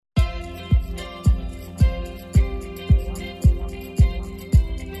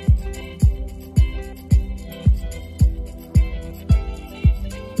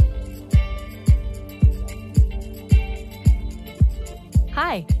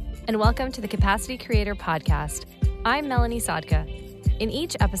and welcome to the Capacity Creator Podcast. I'm Melanie Sadka. In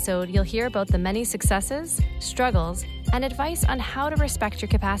each episode, you'll hear about the many successes, struggles, and advice on how to respect your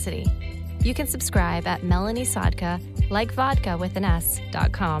capacity. You can subscribe at MelanieSadka, like vodka with an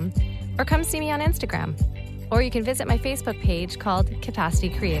S.com, or come see me on Instagram. Or you can visit my Facebook page called Capacity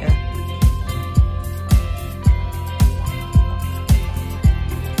Creator.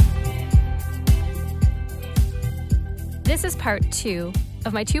 This is part 2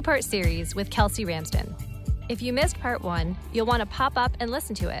 of my 2-part series with Kelsey Ramsden. If you missed part 1, you'll want to pop up and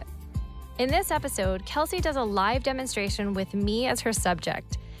listen to it. In this episode, Kelsey does a live demonstration with me as her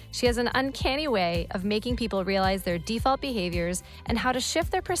subject. She has an uncanny way of making people realize their default behaviors and how to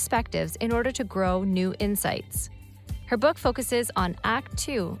shift their perspectives in order to grow new insights. Her book focuses on Act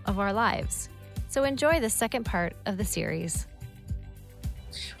 2 of our lives. So enjoy the second part of the series.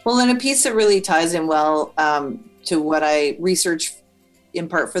 Well, and a piece that really ties in well to what I researched in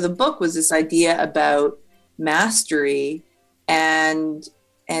part for the book was this idea about mastery and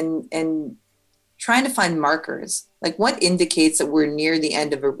trying to find markers. Like, what indicates that we're near the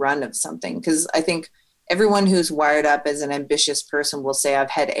end of a run of something? Because I think everyone who's wired up as an ambitious person will say,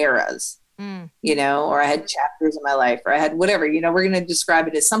 I've had eras, or I had chapters in my life, or I had whatever, we're going to describe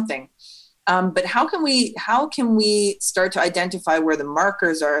it as something. But how can we start to identify where the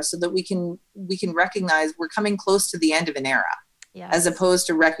markers are so that we can recognize we're coming close to the end of an era, as opposed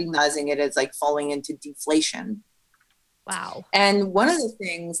to recognizing it as like falling into deflation. Wow. And one of the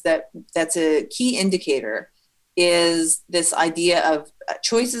things that's a key indicator is this idea of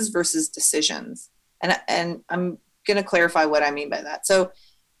choices versus decisions. And I'm going to clarify what I mean by that. So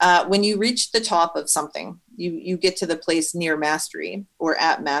when you reach the top of something, you get to the place near mastery or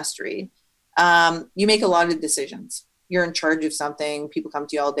at mastery, you make a lot of decisions. You're in charge of something. People come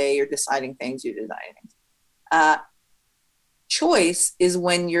to you all day. You're deciding things. You're designing things. Choice is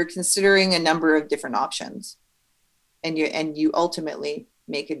when you're considering a number of different options, and you ultimately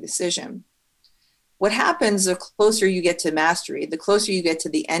make a decision. What happens the closer you get to mastery, the closer you get to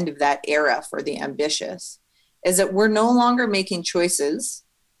the end of that era for the ambitious, is that we're no longer making choices.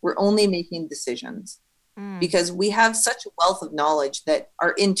 We're only making decisions. Because we have such a wealth of knowledge that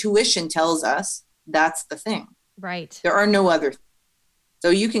our intuition tells us that's the thing. Right. There are no other. So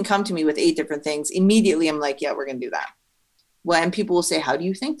you can come to me with 8 different things. Immediately, I'm like, yeah, we're going to do that. Well, and people will say, how do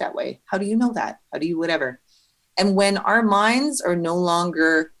you think that way? How do you know that? How do you whatever? And when our minds are no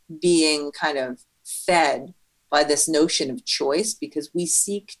longer being kind of fed by this notion of choice, because we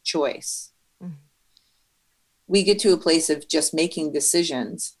seek choice, we get to a place of just making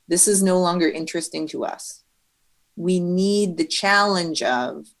decisions. This is no longer interesting to us. We need the challenge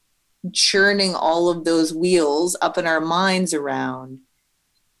of churning all of those wheels up in our minds around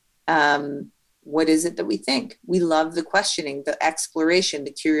what is it that we think. We love the questioning, the exploration,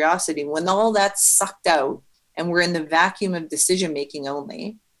 the curiosity. When all that's sucked out and we're in the vacuum of decision-making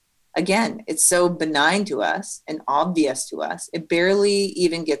only, again, it's so benign to us and obvious to us, it barely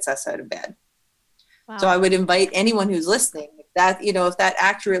even gets us out of bed. Wow. So I would invite anyone who's listening, if that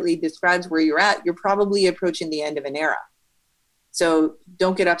accurately describes where you're at, you're probably approaching the end of an era. So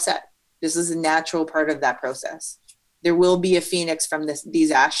don't get upset. This is a natural part of that process. There will be a phoenix from these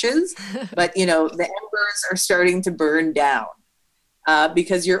ashes, but the embers are starting to burn down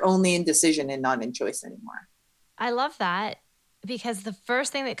because you're only in decision and not in choice anymore. I love that, because the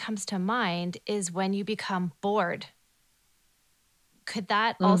first thing that comes to mind is when you become bored. Could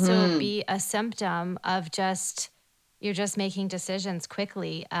that also be a symptom of you're just making decisions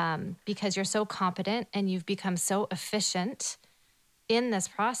quickly because you're so competent and you've become so efficient in this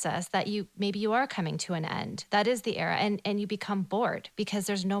process that maybe you are coming to an end? That is the era. And you become bored because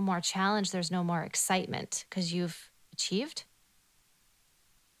there's no more challenge. There's no more excitement because you've achieved.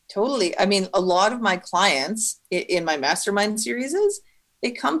 Totally. I mean, a lot of my clients in my mastermind series,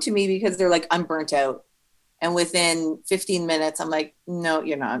 they come to me because they're like, I'm burnt out. And within 15 minutes, I'm like, no,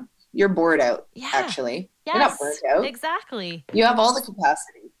 you're not. You're bored out, actually. Yes, you're not burnt out. Exactly. You have all the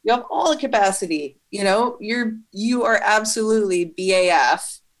capacity. You are absolutely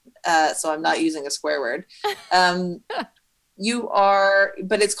BAF. So I'm not using a swear word. You are,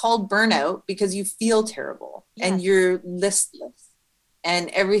 but it's called burnout because you feel terrible and you're listless and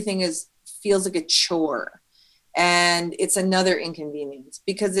everything feels like a chore. And it's another inconvenience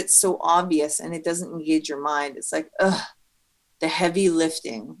because it's so obvious and it doesn't engage your mind. It's like, the heavy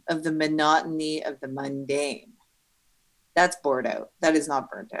lifting of the monotony of the mundane. That's bored out. That is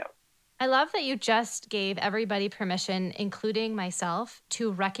not burnt out. I love that you just gave everybody permission, including myself,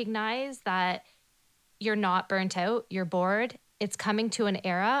 to recognize that you're not burnt out, you're bored, it's coming to an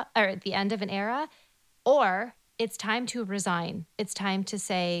era or at the end of an era, or it's time to resign. It's time to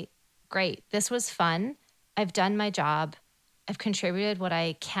say, great, this was fun. I've done my job. I've contributed what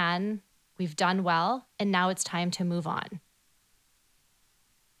I can. We've done well. And now it's time to move on.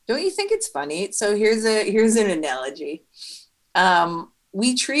 Don't you think it's funny? So here's an analogy.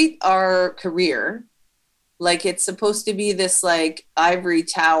 We treat our career like it's supposed to be this like ivory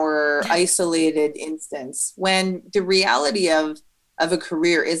tower, isolated instance, when the reality of a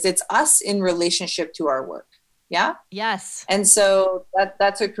career is it's us in relationship to our work. Yeah. Yes. And so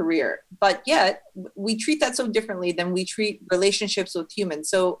that's a career, but yet we treat that so differently than we treat relationships with humans.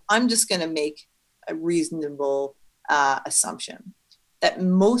 So I'm just going to make a reasonable assumption that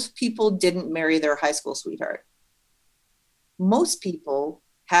most people didn't marry their high school sweetheart. Most people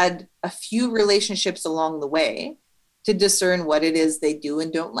had a few relationships along the way to discern what it is they do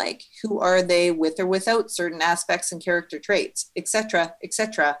and don't like. Who are they with or without certain aspects and character traits, et cetera, et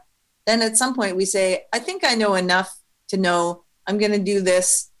cetera. Then at some point we say, I think I know enough to know I'm going to do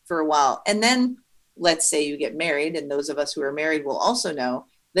this for a while. And then let's say you get married, and those of us who are married will also know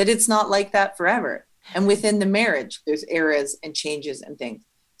that it's not like that forever. And within the marriage, there's eras and changes and things.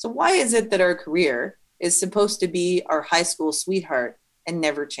 So why is it that our career is supposed to be our high school sweetheart and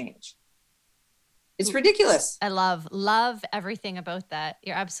never change? It's ridiculous. I love everything about that.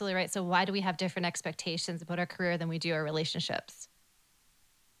 You're absolutely right. So why do we have different expectations about our career than we do our relationships?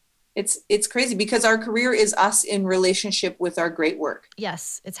 It's crazy because our career is us in relationship with our great work.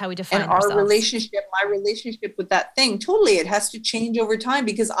 Yes, it's how we define and ourselves. Our relationship, my relationship with that thing, totally, it has to change over time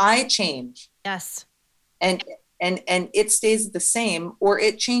because I change. Yes. And it stays the same or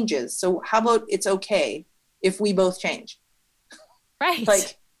it changes. So how about it's okay if we both change? Right.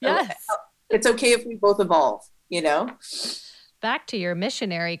 Like, yes. It's okay if we both evolve, you know? Back to your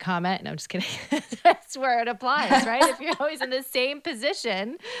missionary comment. No, I'm just kidding. That's where it applies, right? If you're always in the same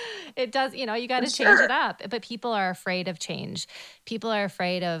position, it does, you got to change it up. But people are afraid of change. People are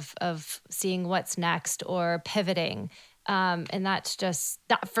afraid of seeing what's next or pivoting. And that's just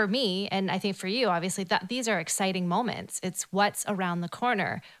that for me. And I think for you, obviously, that these are exciting moments. It's what's around the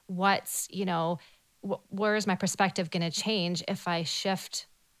corner. What's, where is my perspective going to change if I shift,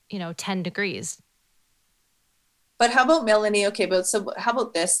 10 degrees? But how about Melanie? Okay, but so how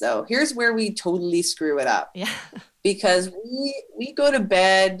about this though? Here's where we totally screw it up. Yeah. Because we go to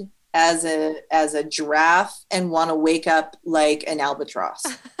bed as a giraffe and want to wake up like an albatross.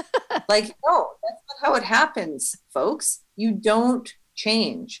 Like, no, that's not how it happens, folks. You don't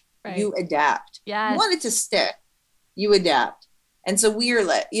change. Right. You adapt. Yeah. You want it to stick. You adapt. And so we are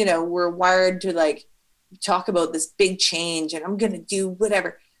we're wired to like talk about this big change and I'm going to do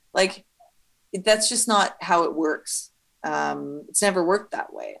whatever. Like, that's just not how it works. It's never worked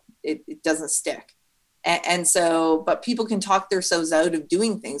that way. It doesn't stick. And so, but people can talk themselves out of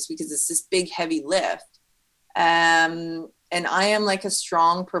doing things because it's this big, heavy lift. And I am like a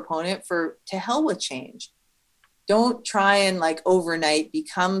strong proponent to hell with change. Don't try and like overnight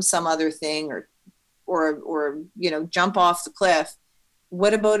become some other thing or jump off the cliff.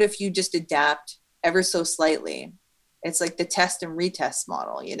 What about if you just adapt ever so slightly? It's like the test and retest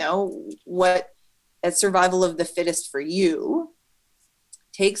model, what a survival of the fittest for you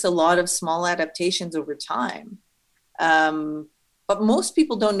takes a lot of small adaptations over time. But most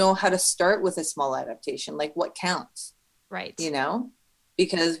people don't know how to start with a small adaptation, like what counts. Right.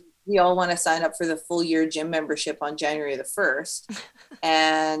 Because we all want to sign up for the full year gym membership on January the 1st.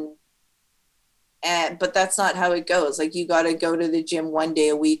 But that's not how it goes. Like you got to go to the gym 1 day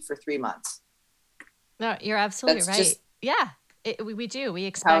a week for 3 months. No, you're absolutely right. Yeah, we do. We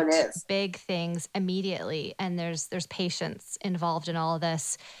expect big things immediately, and there's patience involved in all of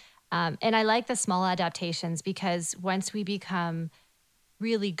this. And I like the small adaptations because once we become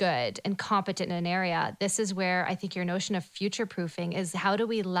really good and competent in an area, this is where I think your notion of future proofing is how do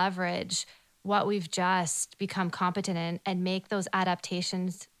we leverage what we've just become competent in and make those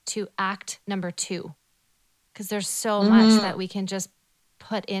adaptations to act number 2? Because there's so much that we can just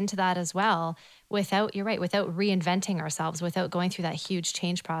put into that as well without reinventing ourselves, without going through that huge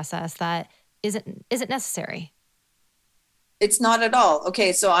change process that isn't necessary. It's not at all.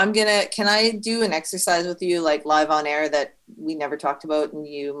 Okay, so can I do an exercise with you like live on air that we never talked about and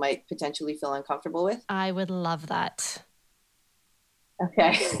you might potentially feel uncomfortable with? I would love that.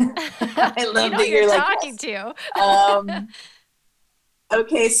 Okay. I love that you're talking to.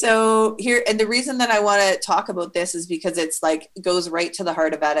 Okay, so here, and the reason that I want to talk about this is because it's like goes right to the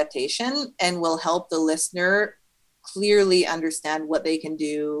heart of adaptation and will help the listener clearly understand what they can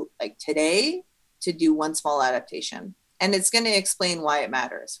do like today to do one small adaptation. And it's going to explain why it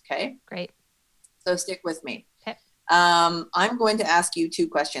matters. Okay. Great. So stick with me. Okay. I'm going to ask you 2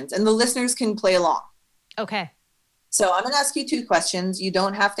 questions and the listeners can play along. Okay. So I'm going to ask you two questions. You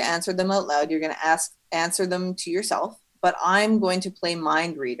don't have to answer them out loud. You're going to answer them to yourself, but I'm going to play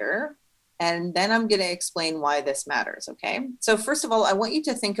mind reader, and then I'm going to explain why this matters. Okay. So first of all, I want you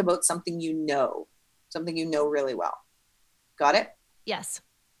to think about something you know really well. Got it? Yes.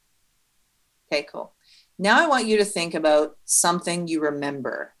 Okay, cool. Now I want you to think about something you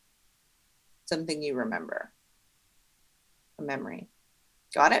remember. Something you remember. A memory.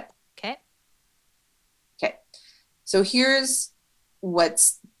 Got it? Okay. Okay. So here's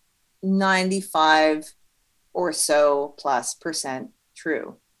what's 95 or so plus %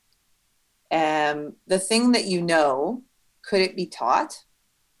 true. The thing that you know, could it be taught?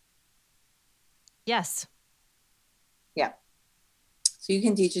 Yes. Yeah. So you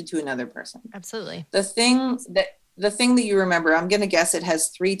can teach it to another person. Absolutely. The thing that you remember, I'm going to guess it has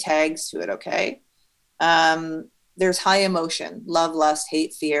 3 tags to it, okay? There's high emotion, love, lust,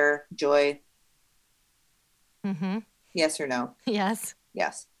 hate, fear, joy. Mm-hmm. Yes or no? Yes.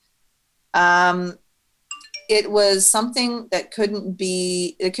 Yes. It was something that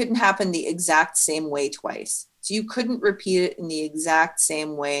it couldn't happen the exact same way twice. So you couldn't repeat it in the exact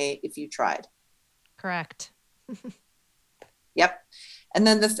same way if you tried. Correct. Yep. And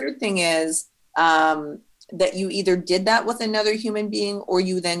then the third thing is that you either did that with another human being, or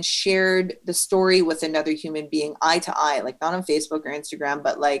you then shared the story with another human being eye to eye, like not on Facebook or Instagram,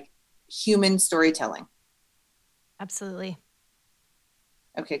 but like human storytelling. Absolutely.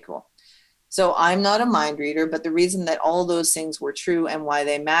 Okay, cool. So I'm not a mind reader, but the reason that all those things were true and why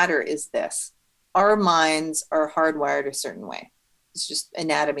they matter is this. Our minds are hardwired a certain way. It's just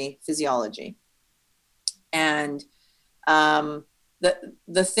anatomy, physiology. And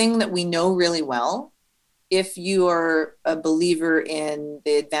the thing that we know really well, if you are a believer in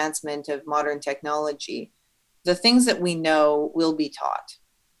the advancement of modern technology, the things that we know will be taught.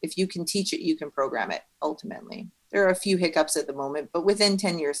 If you can teach it, you can program it, ultimately. There are a few hiccups at the moment, but within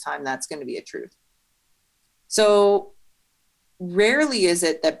 10 years' time, that's going to be a truth. So rarely is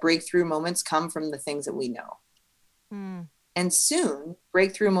it that breakthrough moments come from the things that we know. Mm. And soon,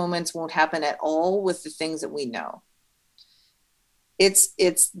 breakthrough moments won't happen at all with the things that we know. It's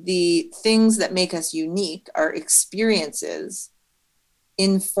the things that make us unique, our experiences,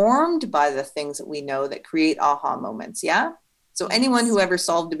 informed by the things that we know, that create aha moments. Yeah? So anyone who ever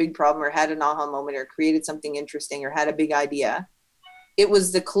solved a big problem or had an aha moment or created something interesting or had a big idea, it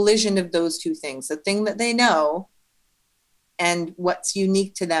was the collision of those two things, the thing that they know and what's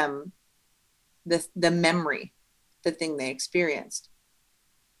unique to them, the memory, the thing they experienced.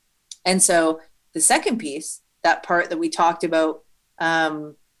 And so the second piece, that part that we talked about,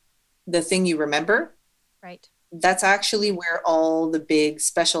 the thing you remember, right? That's actually where all the big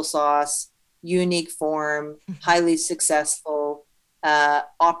special sauce, unique form, highly successful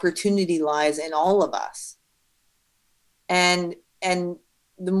opportunity lies in all of us. And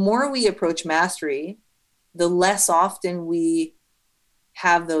the more we approach mastery, the less often we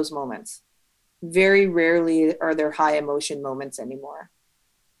have those moments. Very rarely are there high emotion moments anymore,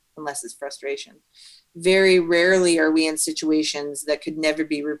 unless it's frustration. Very rarely are we in situations that could never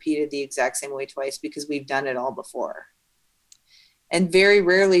be repeated the exact same way twice because we've done it all before. And very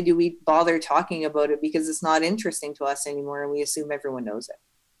rarely do we bother talking about it because it's not interesting to us anymore and we assume everyone knows it.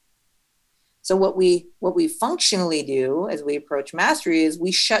 So what we functionally do as we approach mastery is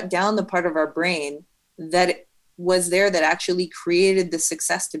we shut down the part of our brain that was there that actually created the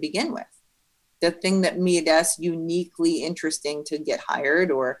success to begin with. The thing that made us uniquely interesting to get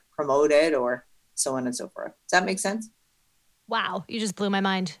hired or promoted or so on and so forth. Does that make sense? Wow, you just blew my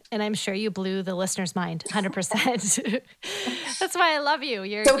mind. And I'm sure you blew the listener's mind 100%. That's why I love you.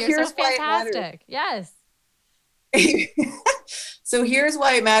 You're so fantastic. Yes. So here's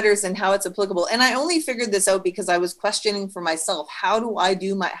why it matters and how it's applicable. And I only figured this out because I was questioning for myself, how do I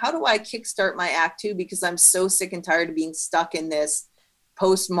kickstart my act 2? Because I'm so sick and tired of being stuck in this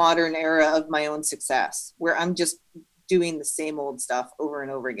postmodern era of my own success where I'm just doing the same old stuff over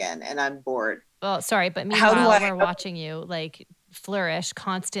and over again and I'm bored. Well, sorry, but meanwhile, we're watching you like flourish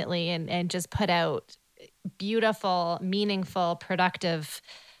constantly and just put out beautiful, meaningful, productive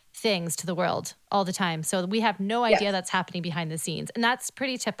things to the world all the time. So we have no idea that's happening behind the scenes. And that's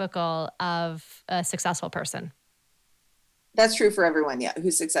pretty typical of a successful person. That's true for everyone,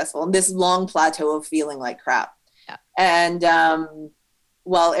 who's successful. And this long plateau of feeling like crap. Yeah. And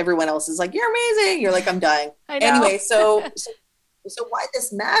while everyone else is like, you're amazing, you're like, I'm dying. I know. Anyway, so why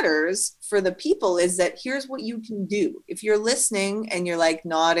this matters for the people is that here's what you can do. If you're listening and you're like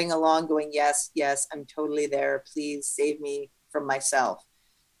nodding along going, yes, I'm totally there. Please save me from myself.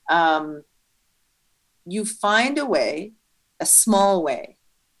 You find a small way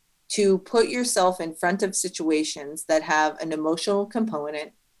to put yourself in front of situations that have an emotional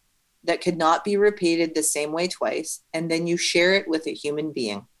component that could not be repeated the same way twice, and then you share it with a human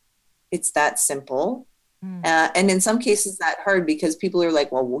being. It's that simple. And in some cases that hard, because people are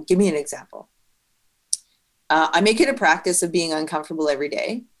like, well, give me an example. I make it a practice of being uncomfortable every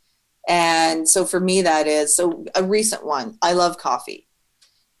day. And so for me, that is, so a recent one, I love coffee.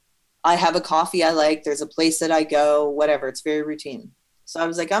 I have a coffee I like. There's a place that I go, whatever. It's very routine. So I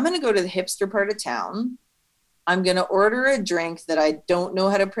was like, I'm going to go to the hipster part of town. I'm going to order a drink that I don't know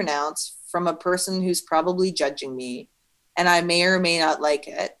how to pronounce from a person who's probably judging me. And I may or may not like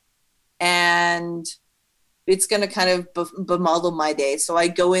it. And it's going to kind of bemuddle my day. So I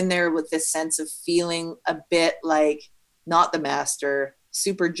go in there with this sense of feeling a bit like not the master,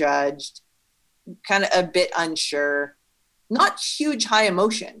 super judged, kind of a bit unsure, not huge high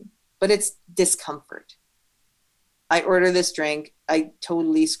emotion, but it's discomfort. I order this drink. I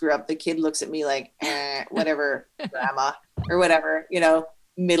totally screw up. The kid looks at me like, whatever, grandma, or whatever,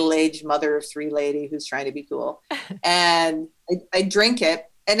 middle-aged mother of three lady who's trying to be cool. And I drink it,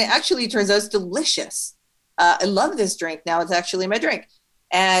 and it actually turns out it's delicious. I love this drink. Now it's actually my drink.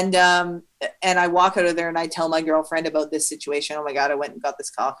 And I walk out of there and I tell my girlfriend about this situation. Oh my God, I went and got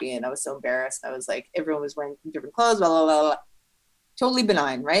this coffee and I was so embarrassed. I was like, everyone was wearing different clothes, blah, blah, blah, blah. Totally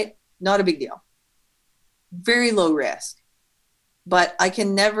benign, right? Not a big deal. Very low risk. But I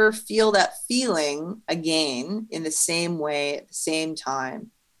can never feel that feeling again in the same way at the same time.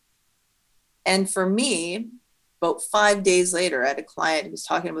 And for me, about 5 days later, I had a client who was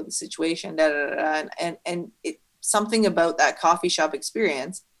talking about the situation, and something about that coffee shop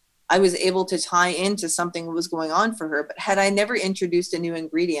experience, I was able to tie into something that was going on for her. But had I never introduced a new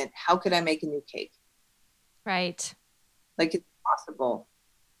ingredient, how could I make a new cake? Right. Like, it's possible.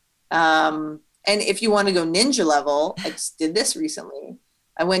 And if you want to go ninja level, I just did this recently.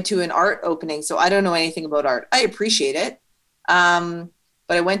 I went to an art opening. So I don't know anything about art. I appreciate it.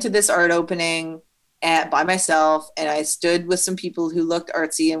 But I went to this art opening by myself, and I stood with some people who looked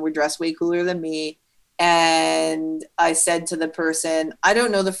artsy and were dressed way cooler than me. And I said to the person, I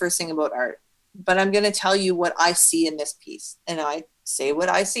don't know the first thing about art, but I'm going to tell you what I see in this piece. And I say what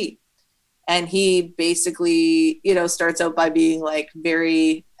I see. And he basically, starts out by being like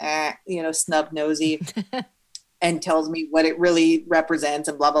very, snub nosy and tells me what it really represents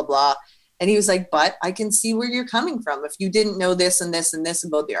and blah, blah, blah. And he was like, but I can see where you're coming from. If you didn't know this and this and this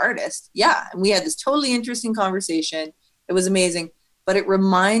about the artist. Yeah. And we had this totally interesting conversation. It was amazing. But it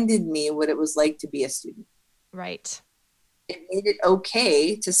reminded me what it was like to be a student. Right. It made it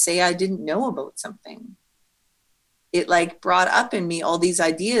okay to say I didn't know about something. It like brought up in me all these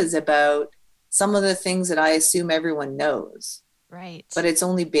ideas about some of the things that I assume everyone knows. Right. But it's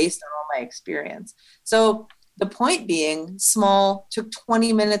only based on all my experience. So the point being, small, took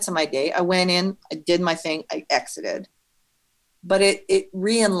 20 minutes of my day. I went in, I did my thing, I exited. But it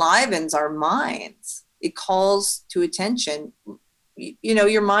re-enlivens our minds. It calls to attention.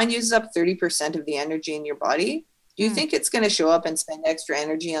 Your mind uses up 30% of the energy in your body. Do you think it's going to show up and spend extra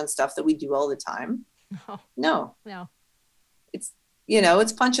energy on stuff that we do all the time? No.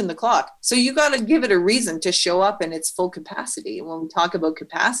 It's punching the clock. So you got to give it a reason to show up in its full capacity when we talk about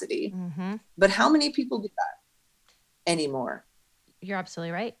capacity. Mm-hmm. But how many people do that anymore? You're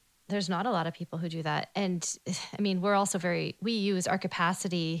absolutely right. There's not a lot of people who do that. And I mean, we're also we use our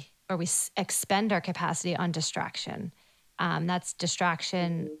capacity, or we expend our capacity on distraction. That's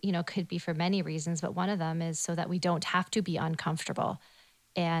distraction, could be for many reasons, but one of them is so that we don't have to be uncomfortable.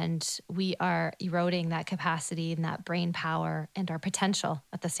 And we are eroding that capacity and that brain power and our potential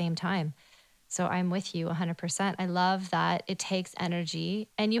at the same time. So I'm with you 100%. I love that it takes energy,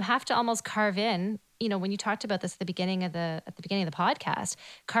 and you have to almost carve in, when you talked about this at the beginning of the podcast,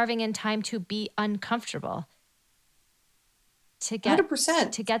 carving in time to be uncomfortable. To get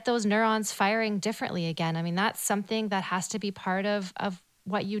 100%. To get those neurons firing differently again. I mean, that's something that has to be part of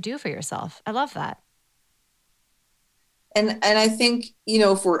what you do for yourself. I love that. And I think,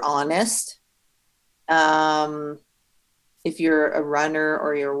 if we're honest, if you're a runner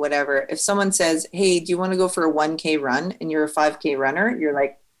or you're whatever, if someone says, hey, do you want to go for a 1K run? And you're a 5K runner, you're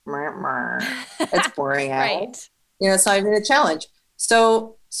like, that's boring. Right. It's not even a challenge.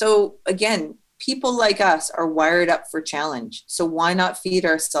 So again, people like us are wired up for challenge. So why not feed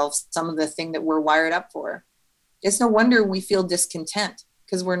ourselves some of the thing that we're wired up for? It's no wonder we feel discontent,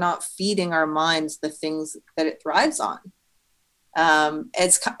 because we're not feeding our minds the things that it thrives on.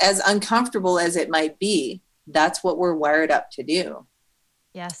 As uncomfortable as it might be, that's what we're wired up to do.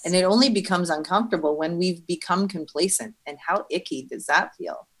 Yes. And it only becomes uncomfortable when we've become complacent. And how icky does that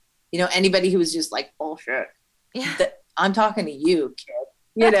feel? Anybody who is just like, bullshit. Yeah. I'm talking to you, kid.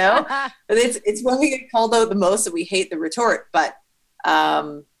 you know, it's when we get called out the most that we hate the retort. But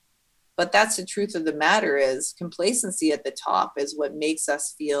that's the truth of the matter is complacency at the top is what makes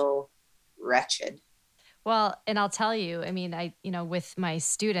us feel wretched. Well, and I'll tell you, I mean, with my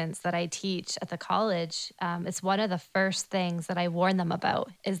students that I teach at the college, it's one of the first things that I warn them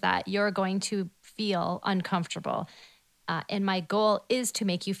about is that you're going to feel uncomfortable. And my goal is to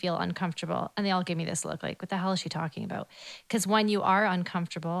make you feel uncomfortable. And they all give me this look like, what the hell is she talking about? Because when you are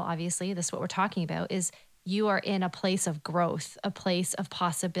uncomfortable, obviously, this is what we're talking about, is you are in a place of growth, a place of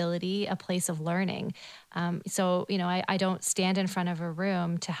possibility, a place of learning. I don't stand in front of a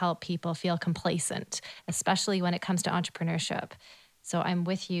room to help people feel complacent, especially when it comes to entrepreneurship. So I'm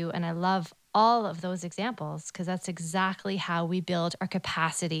with you. And I love all of those examples because that's exactly how we build our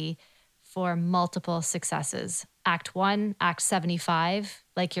capacity for multiple successes. Act 1, Act 75,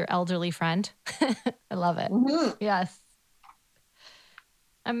 like your elderly friend. I love it. Mm-hmm. Yes.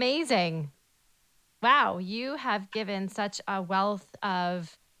 Amazing. Wow, you have given such a wealth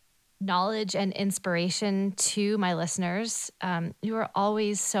of knowledge and inspiration to my listeners. You are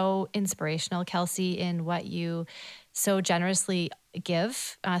always so inspirational, Kelsey, in what you so generously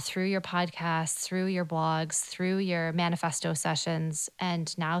give through your podcasts, through your blogs, through your manifesto sessions,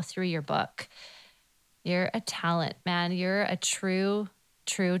 and now through your book. You're a talent, man. You're a true,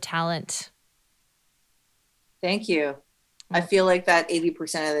 true talent. Thank you. I feel like that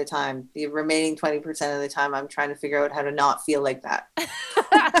 80% of the time. The remaining 20% of the time, I'm trying to figure out how to not feel like that.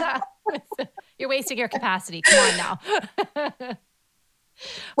 You're wasting your capacity. Come on now.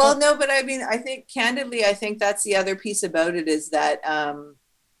 Well, no, but I mean, I think candidly, I think that's the other piece about it is that,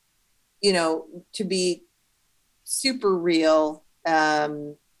 to be super real, the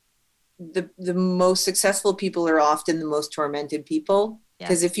most successful people are often the most tormented people.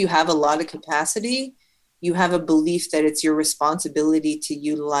 Because if you have a lot of capacity, you have a belief that it's your responsibility to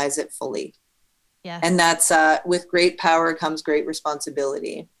utilize it fully. Yes. And that's with great power comes great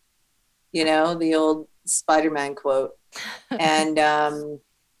responsibility. The old Spider-Man quote. And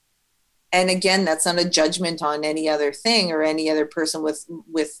again, that's not a judgment on any other thing or any other person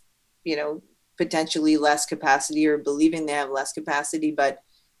with potentially less capacity or believing they have less capacity. But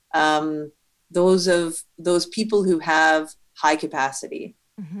those people who have high capacity,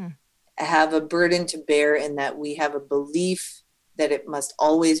 mm-hmm. have a burden to bear in that we have a belief that it must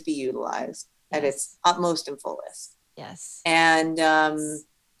always be utilized at its utmost and fullest. Yes. And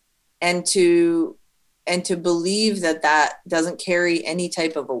to believe that doesn't carry any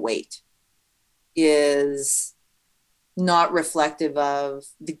type of a weight is not reflective of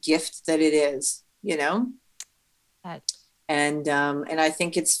the gift that it is, And I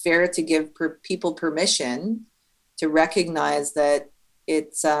think it's fair to give people permission to recognize that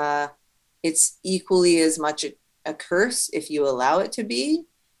it's equally as much a curse if you allow it to be,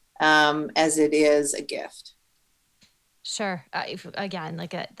 as it is a gift. Sure. Again,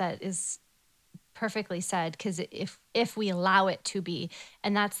 that is perfectly said, because if we allow it to be,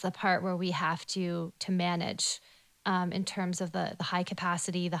 and that's the part where we have to manage in terms of the high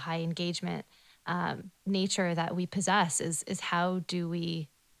capacity, the high engagement nature that we possess is how do we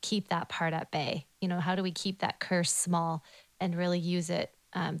keep that part at bay? How do we keep that curse small and really use it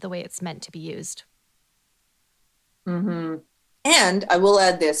the way it's meant to be used? Mm-hmm. And I will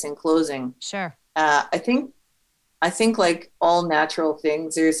add this in closing. Sure. I think like all natural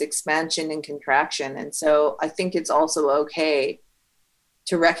things, there's expansion and contraction. And so I think it's also okay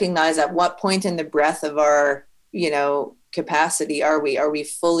to recognize at what point in the breath of our, capacity are we? Are we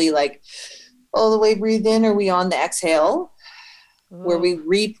fully like all the way breathed in? Are we on the exhale where we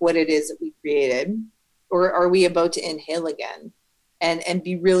reap what it is that we created? Or are we about to inhale again? And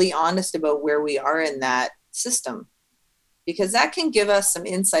be really honest about where we are in that system, because that can give us some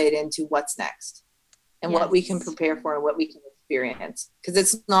insight into what's next and what we can prepare for and what we can experience. Because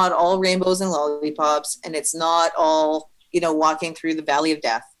it's not all rainbows and lollipops, and it's not all, walking through the valley of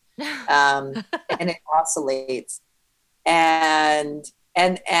death. And it oscillates, and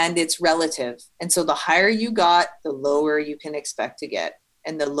it's relative. And so the higher you got, the lower you can expect to get.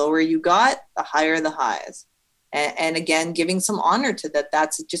 And the lower you got, the higher the highs. And again, giving some honor to that,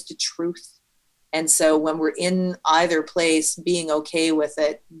 that's just a truth. And so when we're in either place, being okay with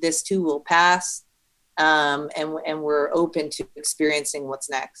it, this too will pass. And we're open to experiencing what's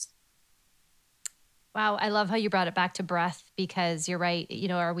next. Wow. I love how you brought it back to breath, because you're right.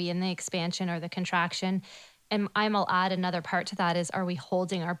 Are we in the expansion or the contraction? And I'll add another part to that is, are we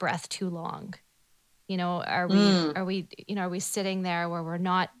holding our breath too long? Are we sitting there where we're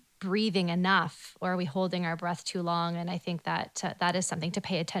not breathing enough, or are we holding our breath too long? And I think that that is something to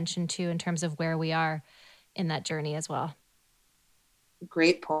pay attention to in terms of where we are in that journey as well.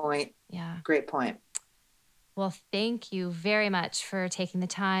 Great point. Yeah. Great point. Well, thank you very much for taking the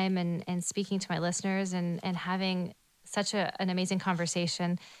time and speaking to my listeners and having such an amazing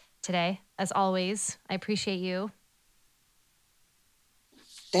conversation today. As always, I appreciate you.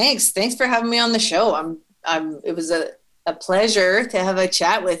 Thanks for having me on the show. It was a pleasure to have a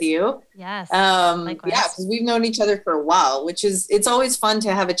chat with you. Yes. Yeah, because we've known each other for a while, it's always fun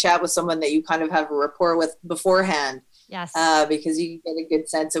to have a chat with someone that you kind of have a rapport with beforehand. Yes. Because you get a good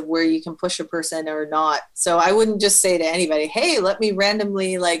sense of where you can push a person or not. So I wouldn't just say to anybody, hey, let me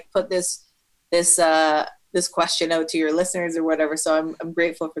randomly like put this question out to your listeners or whatever. So I'm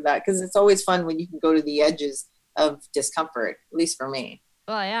grateful for that, because it's always fun when you can go to the edges of discomfort, at least for me.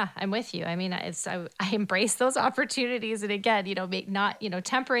 Well, yeah, I'm with you. I mean, I embrace those opportunities. And again,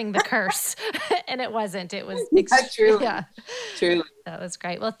 tempering the curse. And it wasn't. It was true. Yeah. True. That was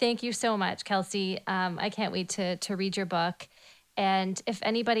great. Well, thank you so much, Kelsey. I can't wait to read your book. And if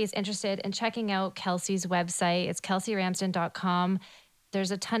anybody is interested in checking out Kelsey's website, it's kelseyramsden.com.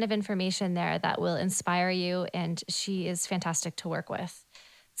 There's a ton of information there that will inspire you. And she is fantastic to work with.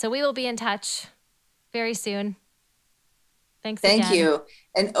 So we will be in touch very soon. Thank you.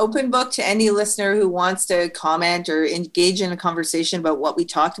 An open book to any listener who wants to comment or engage in a conversation about what we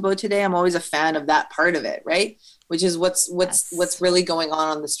talked about today. I'm always a fan of that part of it, right? Which is what's really going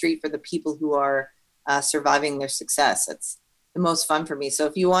on the street for the people who are surviving their success. It's the most fun for me. So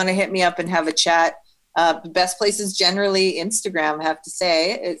if you want to hit me up and have a chat, the best place is generally Instagram, I have to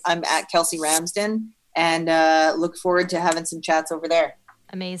say. I'm at Kelsey Ramsden, and look forward to having some chats over there.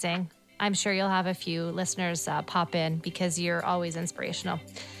 Amazing. I'm sure you'll have a few listeners pop in because you're always inspirational.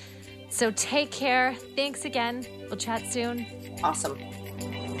 So take care. Thanks again. We'll chat soon. Awesome.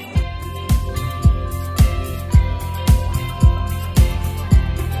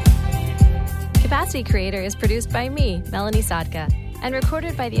 Capacity Creator is produced by me, Melanie Sadka, and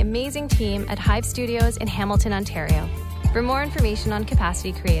recorded by the amazing team at Hive Studios in Hamilton, Ontario. For more information on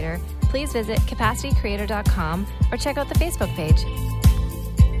Capacity Creator, please visit capacitycreator.com or check out the Facebook page.